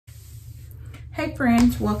Hey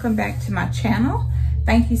friends, welcome back to my channel.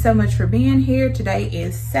 Thank you so much for being here. Today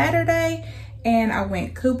is Saturday and I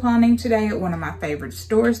went couponing today at one of my favorite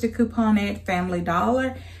stores to coupon at, Family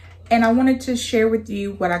Dollar. And I wanted to share with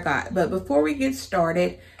you what I got. But before we get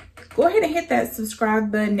started, go ahead and hit that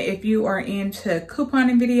subscribe button if you are into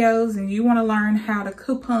couponing videos and you want to learn how to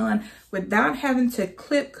coupon without having to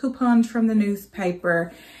clip coupons from the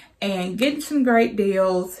newspaper and getting some great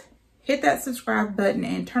deals. Hit that subscribe button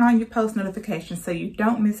and turn on your post notifications so you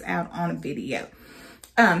don't miss out on a video.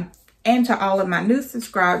 And to all of my new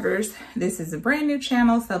subscribers, this is a brand new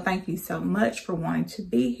channel, so thank you so much for wanting to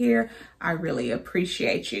be here. I really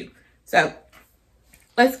appreciate you. So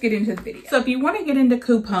let's get into the video. So if you want to get into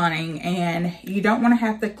couponing and you don't want to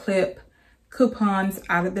have to clip coupons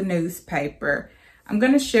out of the newspaper, I'm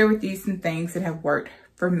going to share with you some things that have worked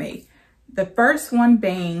for me. The first one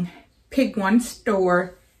being pick one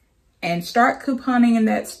store and start couponing in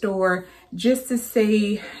that store just to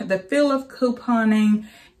see the feel of couponing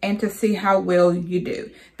and to see how well you do.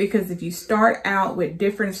 Because if you start out with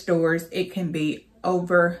different stores, it can be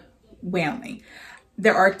overwhelming.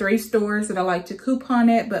 There are 3 stores that I like to coupon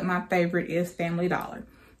at, but my favorite is Family Dollar.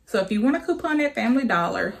 So if you want to coupon at Family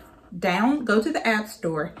Dollar, go to the App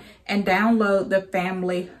Store and download the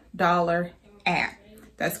Family Dollar app.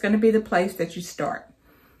 That's going to be the place that you start.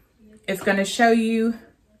 It's going to show you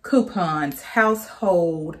coupons,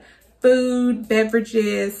 household, food,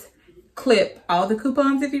 beverages. Clip all the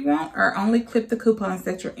coupons if you want, or only clip the coupons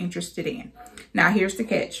that you're interested in. Now here's the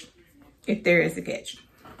catch, if there is a catch.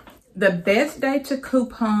 The best day to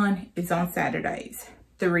coupon is on Saturdays.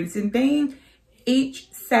 The reason being,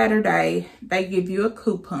 each Saturday they give you a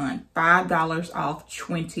coupon, $5 off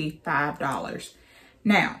 $25.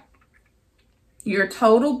 Now, your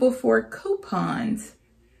total before coupons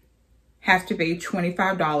has to be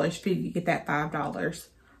 $25 for you to get that $5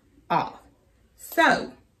 off.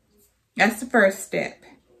 So that's the first step.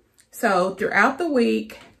 So throughout the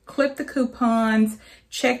week, clip the coupons,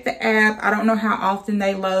 check the app. I don't know how often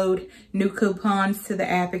they load new coupons to the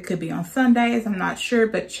app. It could be on Sundays, I'm not sure,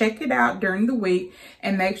 but check it out during the week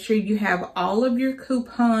and make sure you have all of your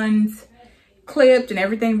coupons clipped and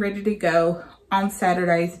everything ready to go on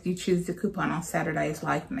Saturdays if you choose to coupon on Saturdays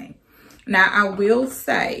like me. Now I will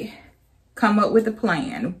say, come up with a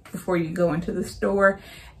plan before you go into the store.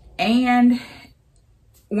 And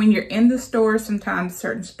when you're in the store, sometimes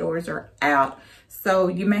certain stores are out, so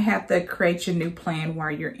you may have to create your new plan while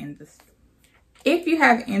you're in the store. If you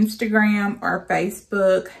have Instagram or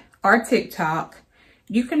Facebook or TikTok,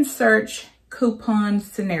 you can search coupon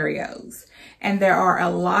scenarios. And there are a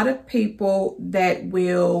lot of people that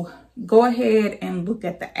will go ahead and look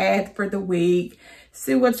at the ad for the week,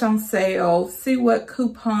 see what's on sale, see what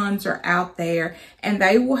coupons are out there, and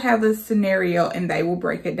they will have a scenario and they will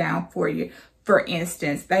break it down for you. For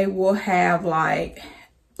instance, they will have, like,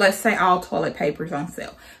 let's say all toilet papers on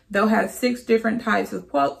sale. They'll have 6 different types of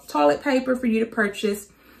toilet paper for you to purchase.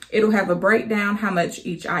 It'll have a breakdown, how much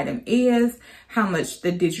each item is, how much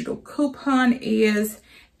the digital coupon is,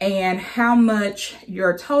 and how much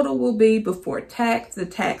your total will be before tax. The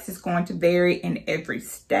tax is going to vary in every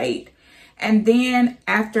state. And then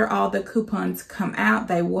after all the coupons come out,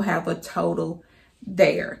 they will have a total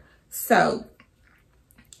there. So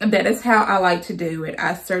that is how I like to do it.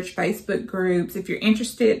 I search Facebook groups. If you're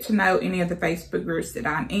interested to know any of the Facebook groups that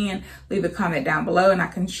I'm in, leave a comment down below and I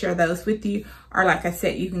can share those with you. Or like I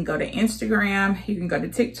said, you can go to Instagram, you can go to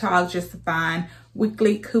TikTok just to find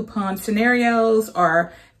weekly coupon scenarios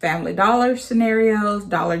or Family Dollar scenarios,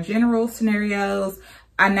 Dollar General scenarios.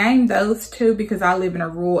 I named those 2 because I live in a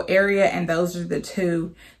rural area and those are the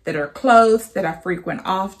 2 that are close, that I frequent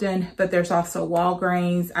often. But there's also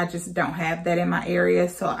Walgreens. I just don't have that in my area,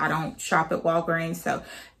 so I don't shop at Walgreens. So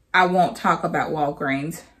I won't talk about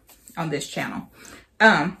Walgreens on this channel.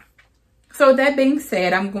 So with that being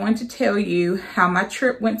said, I'm going to tell you how my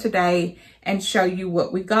trip went today and show you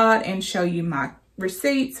what we got and show you my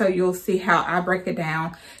receipt, so you'll see how I break it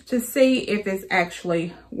down to see if it's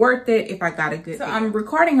actually worth it, if I got a good deal. I'm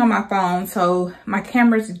recording on my phone, so my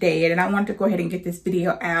camera's dead and I want to go ahead and get this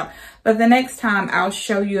video out, but the next time I'll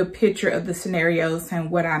show you a picture of the scenarios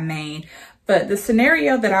and what I mean. But the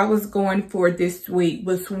scenario that I was going for this week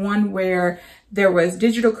was one where there was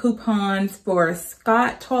digital coupons for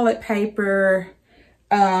Scott toilet paper,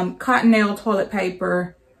 Cottonelle toilet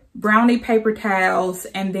paper, Brownie paper towels,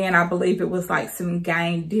 and then I believe it was like some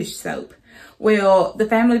Gain dish soap. Well, the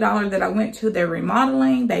Family Dollar that I went to, they're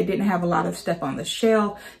remodeling. They didn't have a lot of stuff on the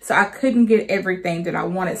shelf, so I couldn't get everything that I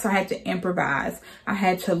wanted, so I had to improvise. I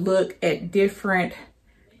had to look at different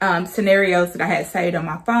scenarios that I had saved on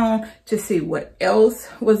my phone to see what else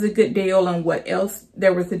was a good deal and what else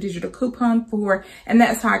there was a digital coupon for. And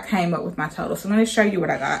that's how I came up with my total. So I'm going to show you what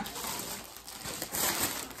I got.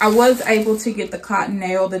 I was able to get the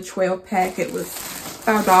Cottonelle, the 12 pack. It was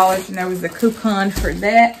 $5 and there was a coupon for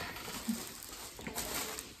that.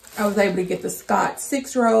 I was able to get the Scott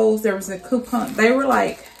 6 rolls. There was a coupon. They were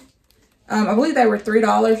like, I believe they were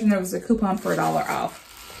 $3 and there was a coupon for $1 off.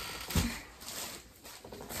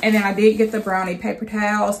 And then I did get the Brownie paper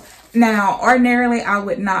towels. Now, ordinarily, I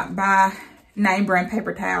would not buy name brand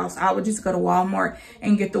paper towels. I would just go to Walmart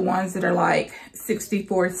and get the ones that are like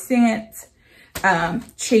 64 cents.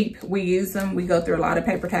 Cheap. We use them. We go through a lot of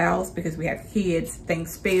paper towels because we have kids,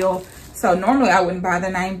 things spill. So normally I wouldn't buy the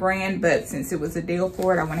name brand, but since it was a deal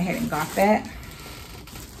for it, I went ahead and got that.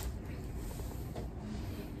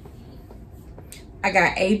 I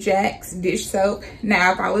got Ajax dish soap.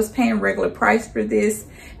 Now, if I was paying regular price for this,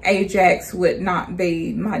 Ajax would not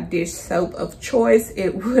be my dish soap of choice.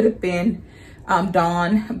 It would have been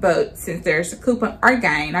Dawn, but since there's a coupon, or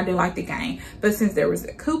Gain, I do like the Gain, but since there was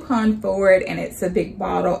a coupon for it and it's a big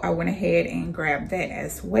bottle, I went ahead and grabbed that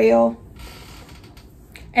as well.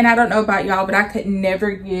 And I don't know about y'all, but I could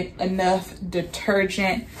never get enough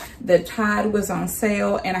detergent. The Tide was on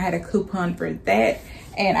sale and I had a coupon for that.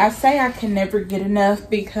 And I say I can never get enough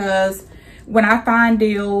because when I find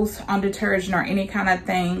deals on detergent or any kind of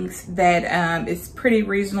things that is pretty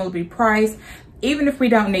reasonably priced, even if we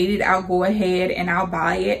don't need it, I'll go ahead and I'll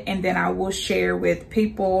buy it. And then I will share with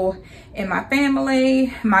people in my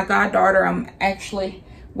family. My goddaughter, I'm actually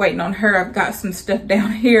waiting on her. I've got some stuff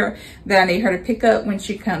down here that I need her to pick up when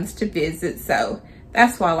she comes to visit. So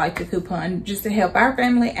that's why I like the coupon, just to help our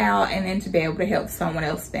family out and then to be able to help someone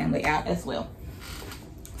else's family out as well.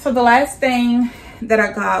 So the last thing that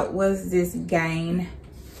I got was this Gain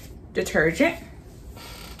detergent.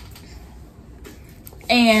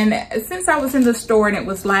 And since I was in the store and it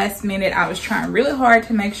was last minute, I was trying really hard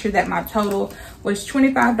to make sure that my total was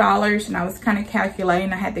 $25, and I was kind of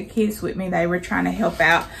calculating. I had the kids with me. They were trying to help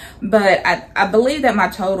out. But I believe that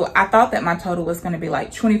I thought that my total was going to be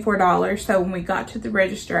like $24. So when we got to the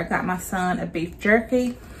register, I got my son a beef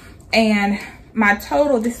jerky. And my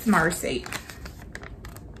total, this is my receipt.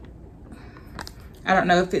 I don't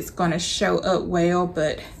know if it's going to show up well,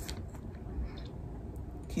 but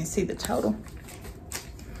you can see the total.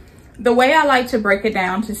 The way I like to break it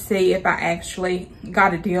down to see if I actually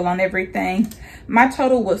got a deal on everything, my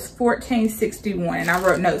total was $14.61, and I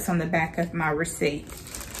wrote notes on the back of my receipt.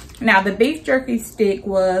 Now, the beef jerky stick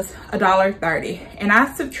was $1.30, and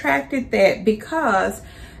I subtracted that because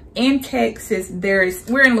in Texas,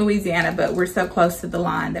 we're in Louisiana, but we're so close to the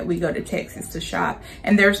line that we go to Texas to shop,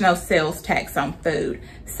 and there's no sales tax on food.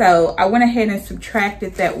 So I went ahead and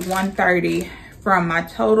subtracted that $1.30 from my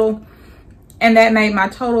total, and that made my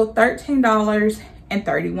total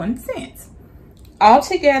 $13.31.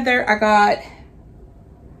 Altogether, I got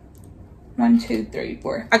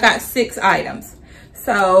I got 6 items.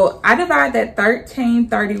 So I divide that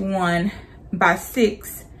 $13.31 by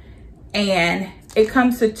 6, and it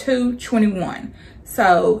comes to $2.21.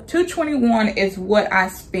 So $2.21 is what I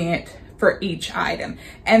spent for each item.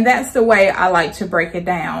 And that's the way I like to break it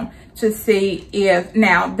down to see if,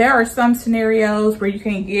 now there are some scenarios where you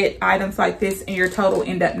can get items like this and your total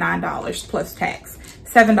end up $9 plus tax,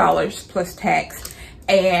 $7 plus tax.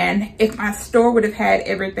 And if my store would have had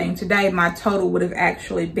everything today, my total would have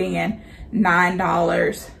actually been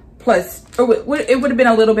 $9 plus, or it would have been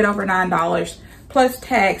a little bit over $9 plus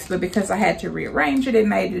tax, but because I had to rearrange it, it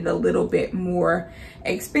made it a little bit more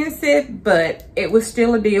expensive, but it was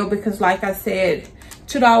still a deal because, like I said,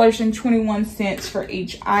 $2.21 for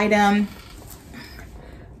each item.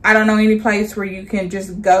 I don't know any place where you can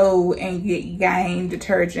just go and get Gain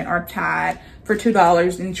detergent or Tide for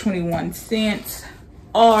 $2.21,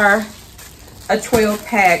 or a 12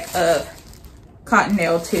 pack of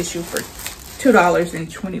Cottonelle tissue for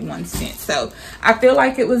 $2.21. So I feel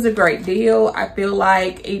like it was a great deal. I feel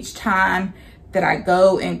like each time that I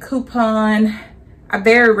go and coupon, I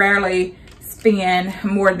very rarely spend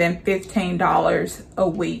more than $15 a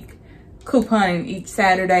week couponing each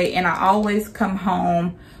Saturday, and I always come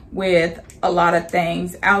home with a lot of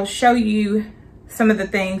things. I'll show you some of the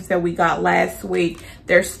things that we got last week.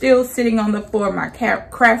 They're still sitting on the floor of my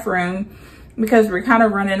craft room because we're kind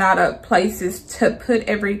of running out of places to put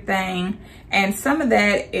everything, and some of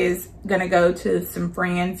that is gonna go to some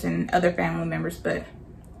friends and other family members, but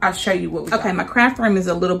I'll show you what we got. Okay, my craft room is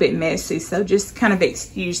a little bit messy, so just kind of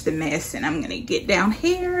excuse the mess, and I'm gonna get down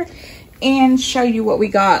here and show you what we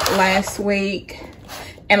got last week.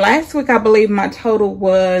 And last week, I believe my total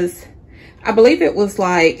was I believe it was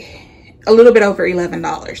like a little bit over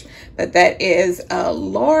 $11, but that is a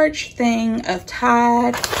large thing of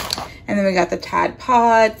Tide. And then we got the Tide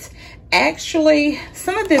Pods. Actually,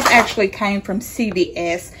 some of this actually came from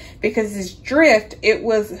CVS because this Drift, it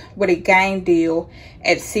was with a gang deal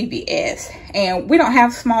at CVS. And we don't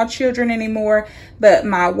have small children anymore, but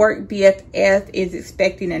my work BFF is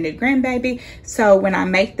expecting a new grandbaby. So when I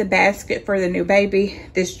make the basket for the new baby,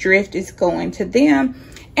 this Drift is going to them.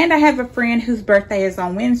 And I have a friend whose birthday is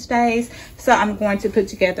on Wednesdays, so I'm going to put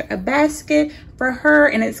together a basket for her,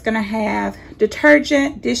 and it's going to have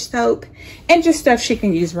detergent, dish soap, and just stuff she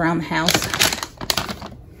can use around the house.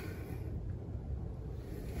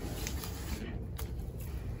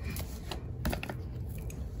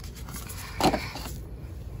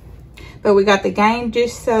 But we got the Gain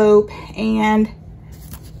dish soap and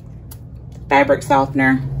fabric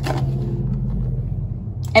softener.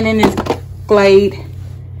 And then this Glade.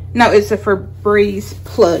 No, it's a Febreze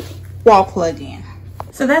wall plug-in.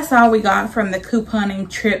 So that's all we got from the couponing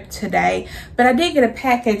trip today. But I did get a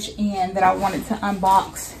package in that I wanted to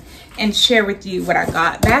unbox and share with you what I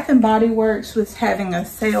got. Bath & Body Works was having a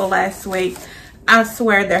sale last week. I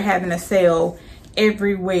swear they're having a sale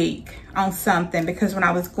every week on something, because when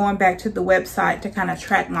I was going back to the website to kind of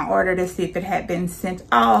track my order to see if it had been sent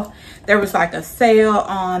off, there was like a sale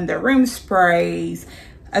on the room sprays,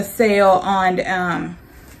 a sale on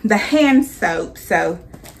the hand soap. So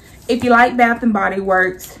if you like Bath & Body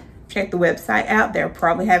Works, check the website out. They're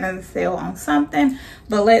probably having a sale on something.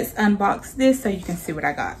 But let's unbox this so you can see what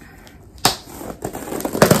I got.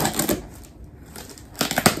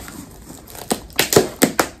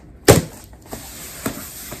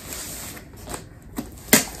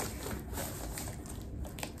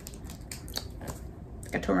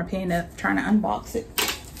 I tore my pen up trying to unbox it.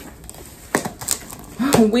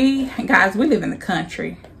 Guys, we live in the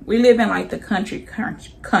country. We live in like the country,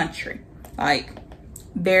 like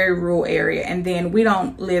very rural area. And then we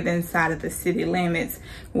don't live inside of the city limits.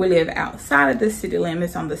 We live outside of the city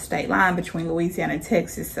limits on the state line between Louisiana and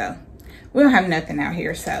Texas. So we don't have nothing out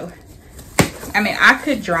here. So, I mean, I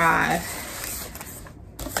could drive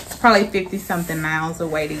probably 50 something miles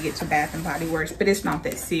away to get to Bath & Body Works, but it's not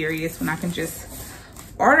that serious when I can just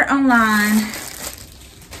order online.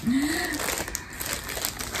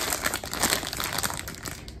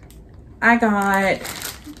 I got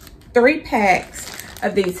 3 packs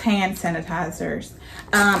of these hand sanitizers.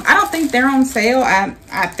 I don't think they're on sale.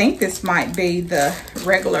 I think this might be the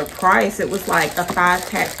regular price. It was like a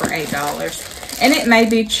 5-pack for $8. And it may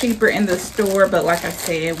be cheaper in the store, but like I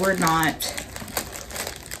said, we're not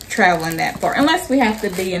traveling that far. Unless we have to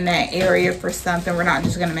be in that area for something. We're not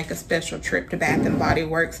just going to make a special trip to Bath & Body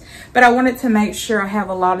Works. But I wanted to make sure I have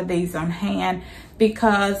a lot of these on hand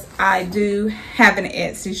because I do have an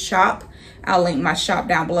Etsy shop. I'll link my shop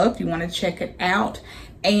down below if you want to check it out.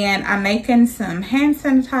 And I'm making some hand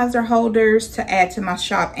sanitizer holders to add to my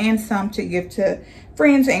shop and some to give to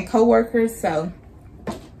friends and coworkers. So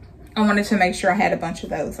I wanted to make sure I had a bunch of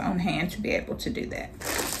those on hand to be able to do that.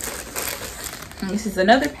 And this is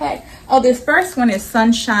another pack. Oh, this first one is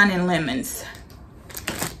Sunshine and Lemons.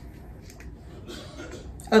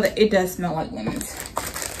 Oh, it does smell like lemons.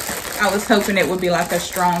 I was hoping it would be like a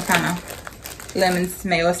strong kind of lemon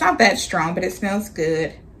smell. It's not that strong, but it smells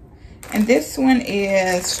good. And this one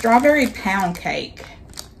is Strawberry Pound Cake.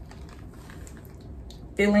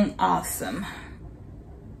 Feeling awesome.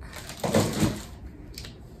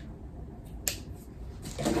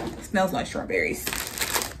 It smells like strawberries.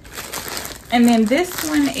 And then this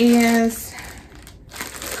one is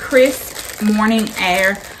Crisp Morning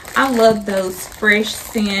Air. I love those fresh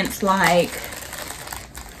scents, like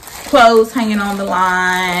clothes hanging on the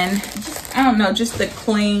line. Just, I don't know, just the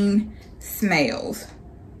clean smells.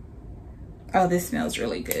 Oh, this smells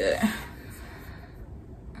really good.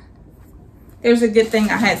 There's a good thing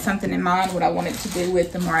I had something in mind what I wanted to do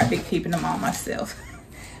with them, or I'd be keeping them all myself.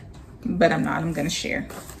 But I'm not, I'm gonna share.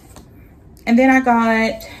 And then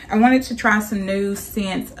I wanted to try some new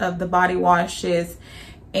scents of the body washes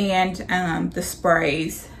and the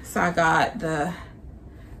sprays. So I got the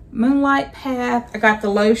Moonlight Path, I got the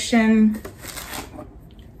lotion,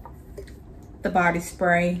 the body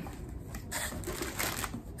spray,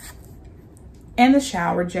 and the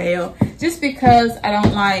shower gel, just because I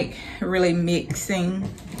don't like really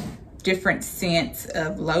mixing different scents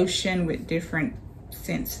of lotion with different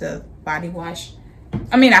scents of body wash.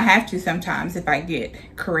 I mean, I have to sometimes. If I get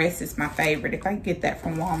Caress, it's my favorite. If I get that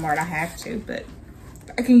from Walmart, I have to, but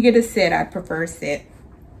if I can get a set, I prefer a set.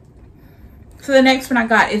 So the next one I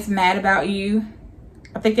got is Mad About You.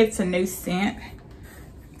 I think it's a new scent.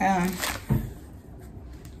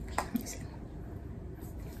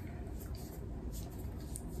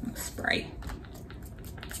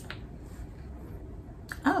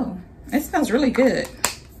 Oh, it smells really good.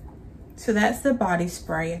 So that's the body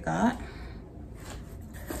spray I got.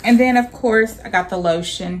 And then of course I got the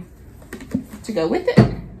lotion to go with it.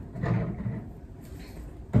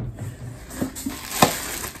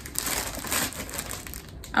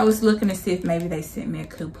 I was looking to see if maybe they sent me a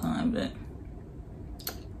coupon, but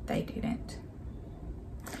they didn't.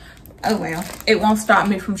 Oh well, it won't stop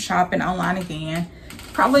me from shopping online again.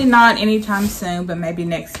 Probably not anytime soon, but maybe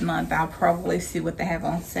next month I'll probably see what they have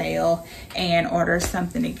on sale and order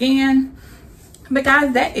something again. But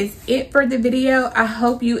guys, that is it for the video. I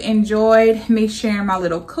hope you enjoyed me sharing my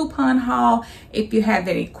little coupon haul. If you have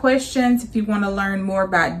any questions, if you want to learn more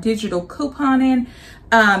about digital couponing,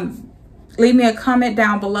 leave me a comment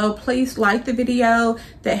down below. Please like the video.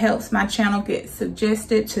 That helps my channel get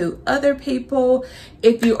suggested to other people.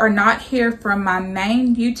 If you are not here from my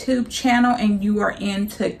main YouTube channel and you are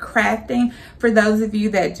into crafting, for those of you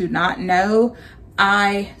that do not know,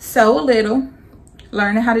 I sew a little,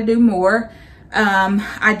 learning how to do more.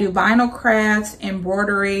 I do vinyl crafts,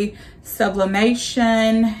 embroidery,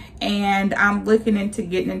 sublimation, and I'm looking into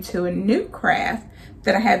getting into a new craft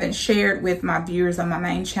that I haven't shared with my viewers on my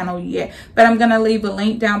main channel yet. But I'm gonna leave a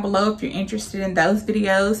link down below if you're interested in those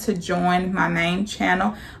videos to join my main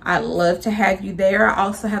channel. I'd love to have you there. I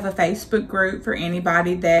also have a Facebook group for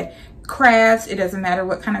anybody that crafts. It doesn't matter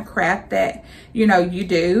what kind of craft that you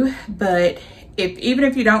do, but even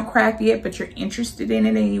if you don't craft yet, but you're interested in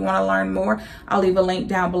it and you want to learn more, I'll leave a link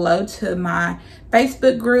down below to my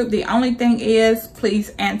Facebook group. The only thing is, please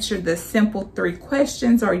answer the simple 3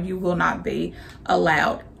 questions or you will not be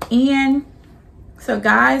allowed in. So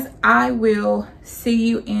guys, I will see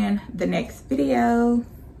you in the next video.